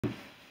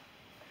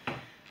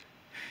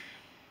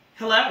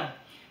Hello,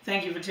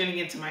 thank you for tuning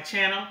into my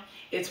channel.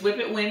 It's Whip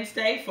It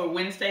Wednesday for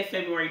Wednesday,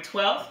 February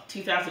 12th,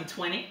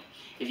 2020.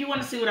 If you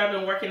want to see what I've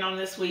been working on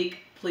this week,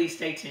 please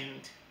stay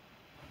tuned.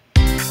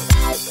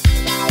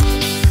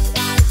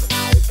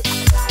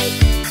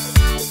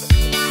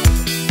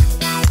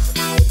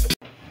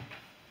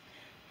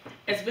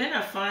 It's been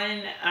a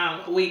fun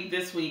week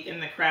this week in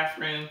the craft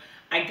room.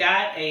 I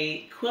got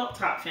a quilt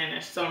top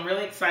finished, so I'm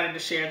really excited to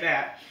share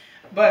that.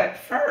 But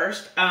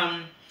first,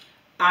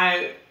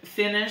 I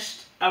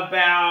finished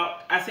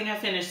I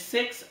finished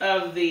 6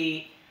 of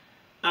the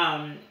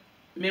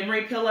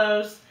memory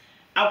pillows.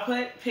 I'll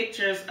put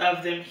pictures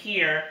of them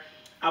here.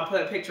 I'll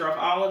put a picture of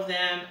all of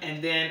them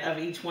and then of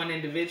each one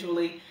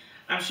individually.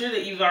 I'm sure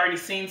that you've already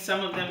seen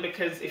some of them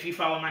because if you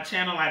follow my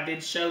channel, I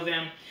did show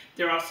them.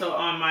 They're also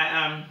on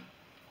my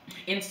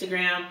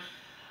Instagram.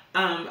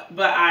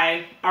 But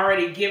I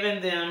already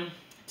given them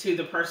to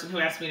the person who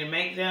asked me to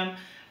make them.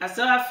 I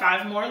still have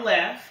 5 more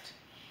left.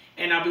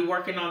 And I'll be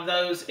working on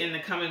those in the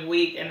coming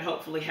week and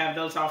hopefully have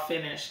those all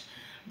finished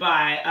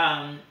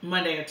by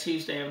Monday or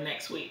Tuesday of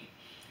next week.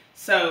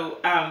 So,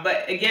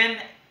 but again,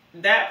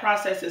 that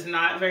process is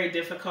not very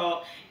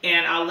difficult,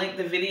 and I'll link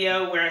the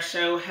video where I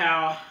show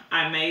how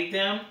I made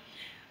them.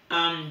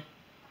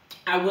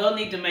 I will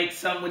need to make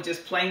some with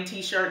just plain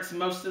t-shirts.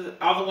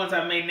 All the ones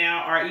I've made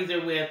now are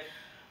either with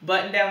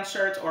button-down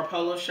shirts or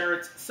polo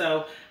shirts,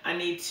 so I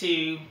need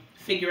to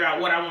figure out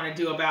what I want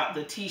to do about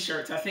the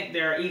t-shirts. I think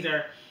there are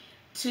either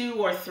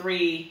 2 or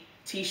 3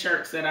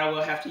 t-shirts that I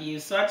will have to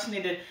use. So I just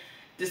need to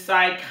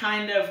decide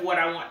kind of what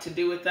I want to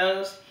do with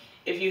those.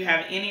 If you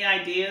have any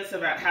ideas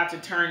about how to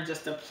turn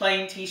just a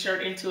plain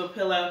t-shirt into a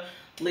pillow,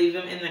 leave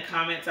them in the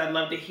comments. I'd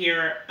love to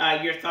hear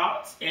your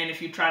thoughts. And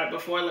if you tried it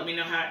before, let me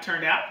know how it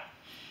turned out.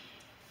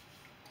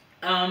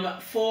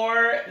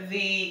 For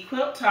the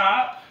quilt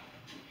top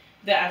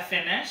that I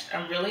finished,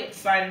 I'm really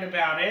excited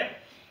about it.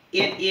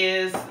 It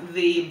is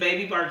the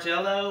baby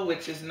Bargello,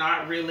 which is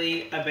not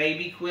really a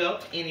baby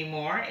quilt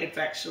anymore. It's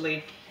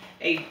actually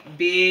a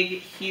big,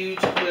 huge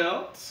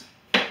quilt.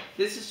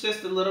 This is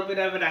just a little bit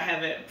of it. I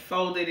have it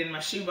folded in my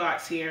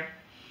shoebox here.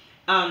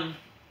 I'll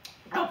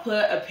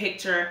put a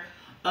picture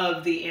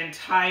of the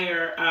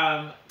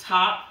entire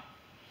top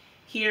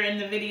here in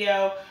the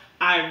video.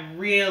 I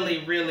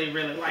really, really,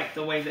 really like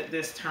the way that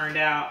this turned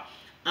out.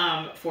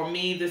 For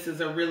me, this is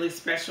a really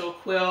special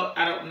quilt.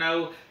 I don't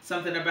know,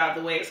 something about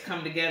the way it's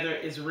come together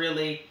is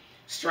really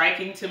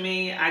striking to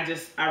me.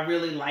 I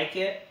really like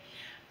it.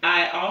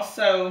 I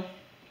also,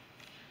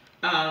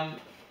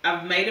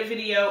 I've made a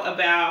video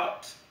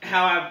about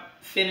how I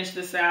finished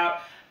this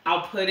out.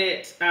 I'll put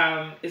it,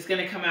 it's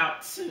going to come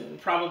out soon,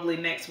 probably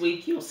next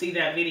week. You'll see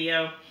that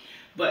video.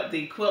 But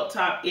the quilt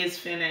top is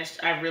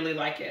finished. I really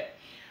like it.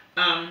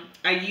 I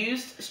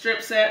used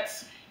strip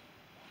sets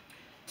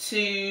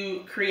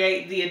to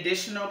create the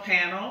additional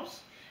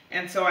panels,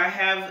 and so I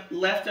have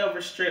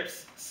leftover strip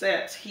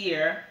sets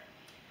here.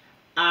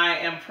 I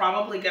am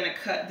probably going to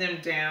cut them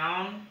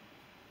down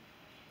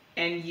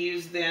and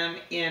use them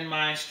in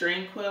my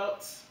string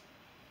quilts,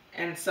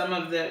 and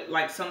some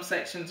some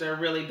sections are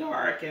really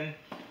dark and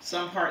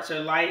some parts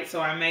are light,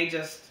 so I may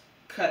just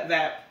cut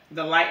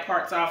the light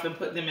parts off and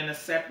put them in a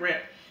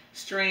separate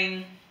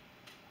string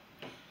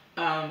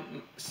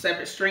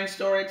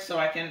storage so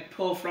I can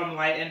pull from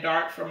light and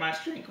dark for my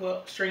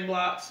string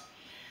blocks.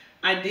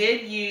 I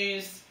did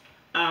use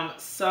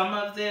some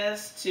of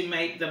this to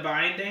make the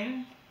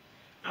binding.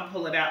 I'll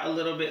pull it out a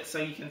little bit so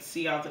you can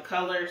see all the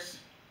colors.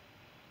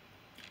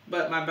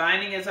 But my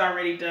binding is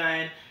already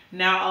done.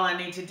 Now all I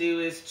need to do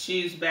is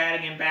choose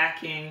batting and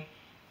backing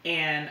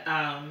and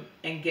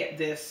get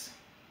this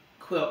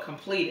quilt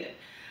completed.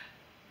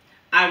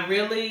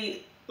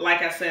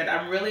 Like I said,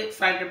 I'm really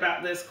excited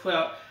about this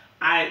quilt.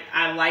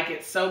 I like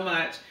it so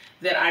much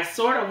that I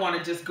sort of want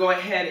to just go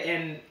ahead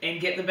and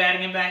get the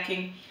batting and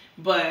backing,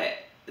 but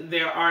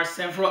there are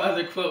several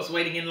other quilts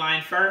waiting in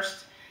line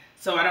first,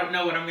 so I don't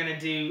know what I'm going to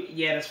do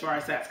yet as far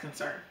as that's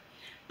concerned.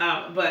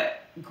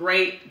 But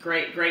great,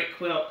 great, great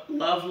quilt.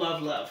 Love,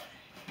 love, love.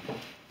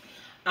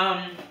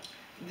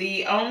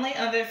 The only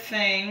other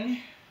thing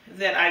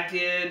that I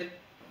did,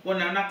 well,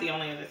 no, not the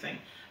only other thing.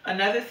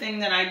 Another thing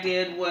that I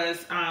did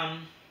was I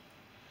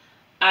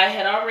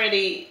had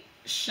already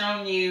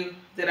shown you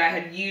that I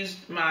had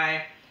used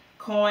my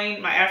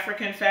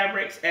African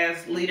fabrics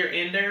as leader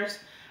enders.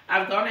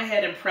 I've gone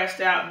ahead and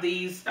pressed out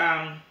these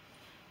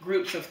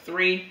groups of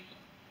 3.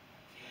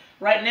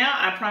 Right now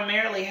I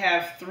primarily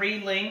have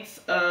 3 lengths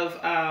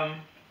of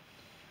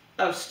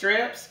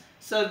strips.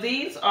 So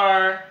these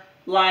are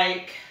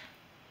like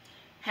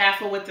half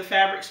a width of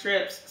fabric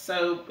strips,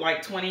 so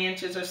like 20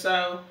 inches or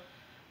so.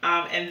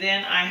 And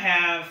then I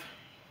have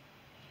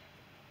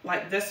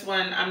like this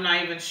one, I'm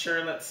not even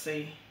sure, let's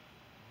see.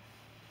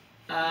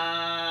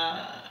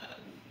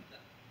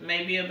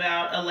 Maybe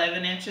about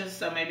 11 inches,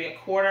 so maybe a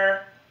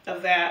quarter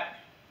of that.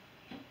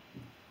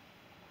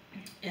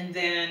 And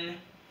then,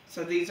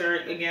 so these are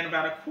again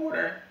about a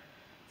quarter.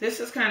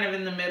 This is kind of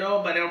in the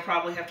middle, but it'll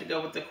probably have to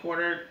go with the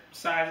quarter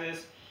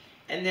sizes.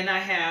 And then I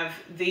have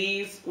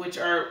these, which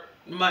are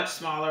much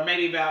smaller,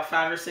 maybe about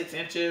 5 or 6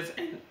 inches,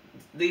 and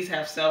these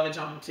have selvage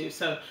on them too,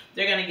 so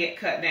they're going to get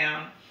cut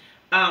down.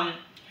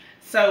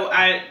 So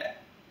I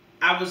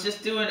was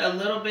just doing a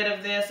little bit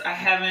of this. I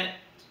haven't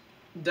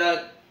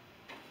dug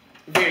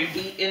very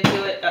deep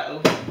into it.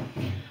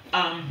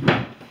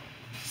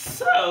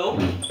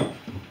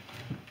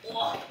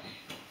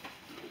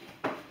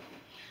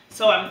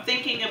 So I'm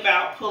thinking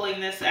about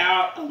pulling this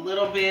out a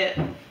little bit,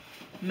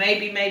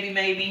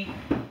 maybe,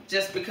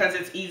 just because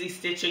it's easy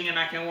stitching and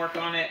I can work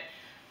on it.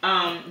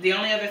 The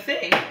only other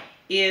thing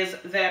is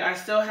that I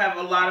still have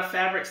a lot of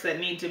fabrics that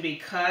need to be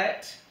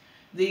cut.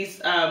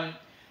 These,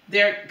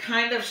 they're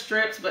kind of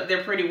strips, but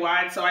they're pretty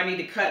wide, so I need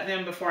to cut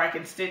them before I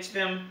can stitch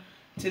them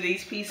to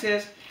these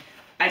pieces.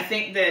 I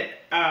think that,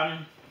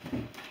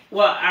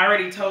 well, I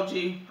already told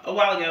you a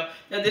while ago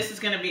that this is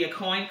going to be a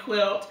coin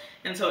quilt,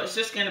 and so it's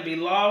just going to be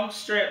long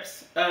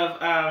strips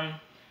of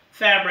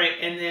fabric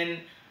and then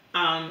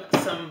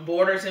some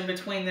borders in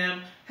between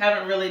them.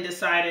 Haven't really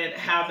decided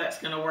how that's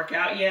going to work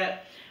out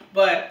yet,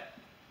 but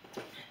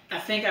I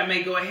think I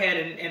may go ahead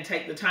and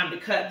take the time to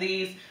cut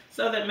these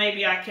so that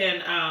maybe I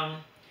can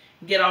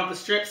get all the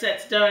strip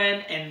sets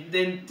done and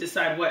then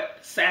decide what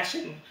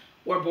sashing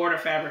or border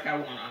fabric I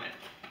want on it.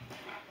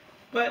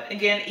 But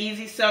again,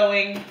 easy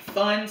sewing,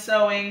 fun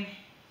sewing.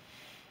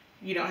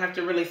 You don't have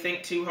to really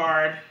think too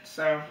hard,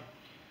 so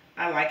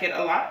I like it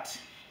a lot.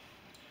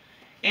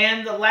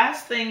 And the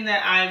last thing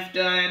that I've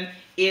done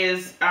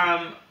is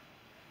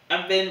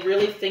I've been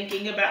really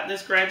thinking about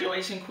this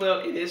graduation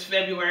quilt. It is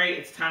February.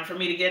 It's time for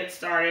me to get it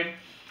started.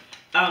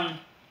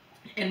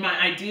 And my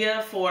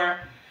idea for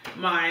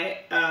my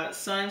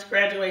son's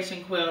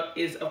graduation quilt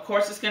is, of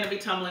course, it's going to be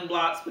tumbling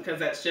blocks because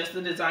that's just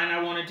the design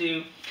I want to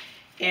do.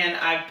 And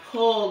I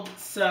pulled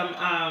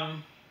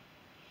some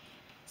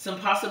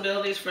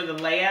possibilities for the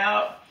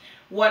layout.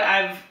 What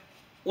I'm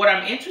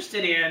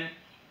interested in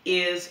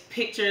is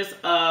pictures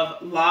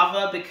of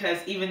lava, because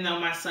even though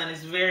my son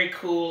is very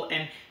cool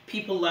and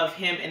people love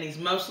him and he's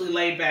mostly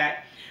laid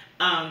back,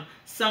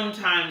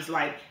 sometimes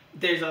like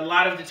there's a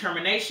lot of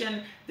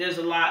determination, there's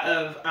a lot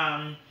of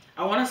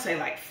I want to say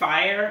like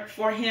fire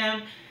for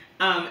him,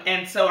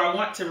 and so I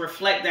want to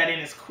reflect that in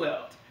his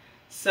quilt.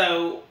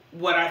 So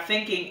what I'm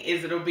thinking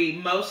is it'll be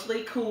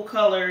mostly cool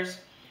colors,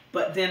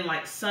 but then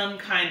like some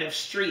kind of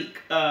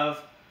streak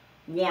of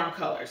warm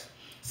colors.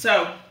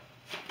 So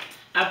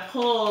I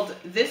pulled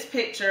this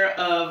picture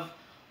of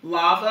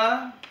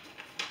lava,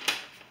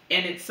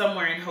 and it's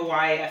somewhere in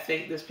Hawaii, I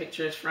think this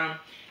picture is from.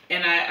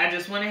 And I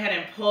just went ahead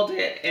and pulled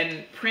it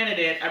and printed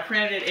it. I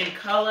printed it in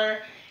color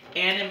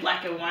and in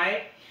black and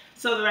white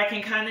so that I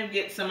can kind of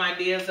get some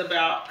ideas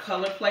about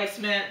color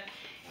placement.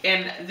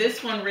 And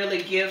this one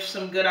really gives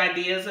some good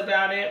ideas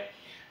about it.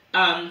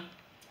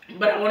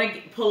 But I want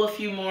to pull a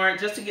few more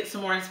just to get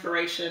some more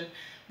inspiration.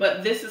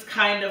 But this is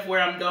kind of where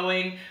I'm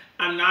going.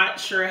 I'm not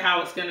sure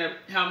how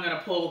I'm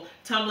gonna pull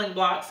tumbling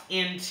blocks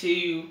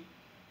into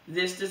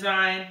this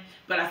design,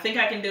 but I think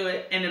I can do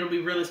it, and it'll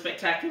be really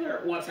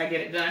spectacular once I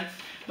get it done.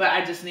 But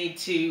I just need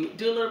to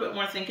do a little bit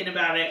more thinking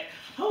about it.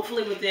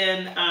 Hopefully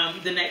within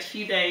the next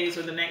few days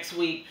or the next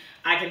week,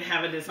 I can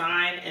have a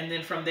design, and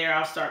then from there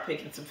I'll start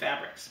picking some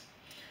fabrics.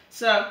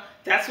 So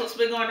that's what's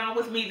been going on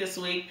with me this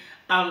week.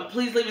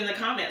 Please leave in the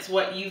comments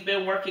what you've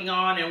been working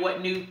on and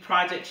what new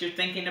projects you're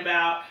thinking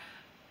about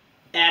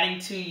adding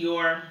to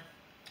your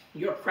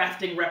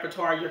crafting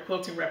repertoire, your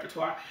quilting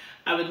repertoire.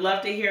 I would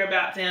love to hear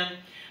about them.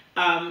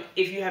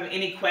 If you have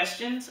any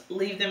questions,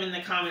 leave them in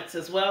the comments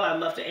as well. I'd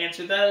love to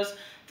answer those.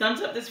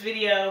 Thumbs up this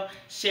video,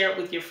 share it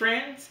with your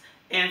friends,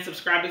 and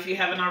subscribe if you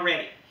haven't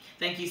already.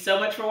 Thank you so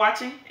much for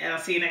watching, and I'll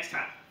see you next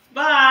time.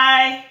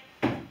 Bye!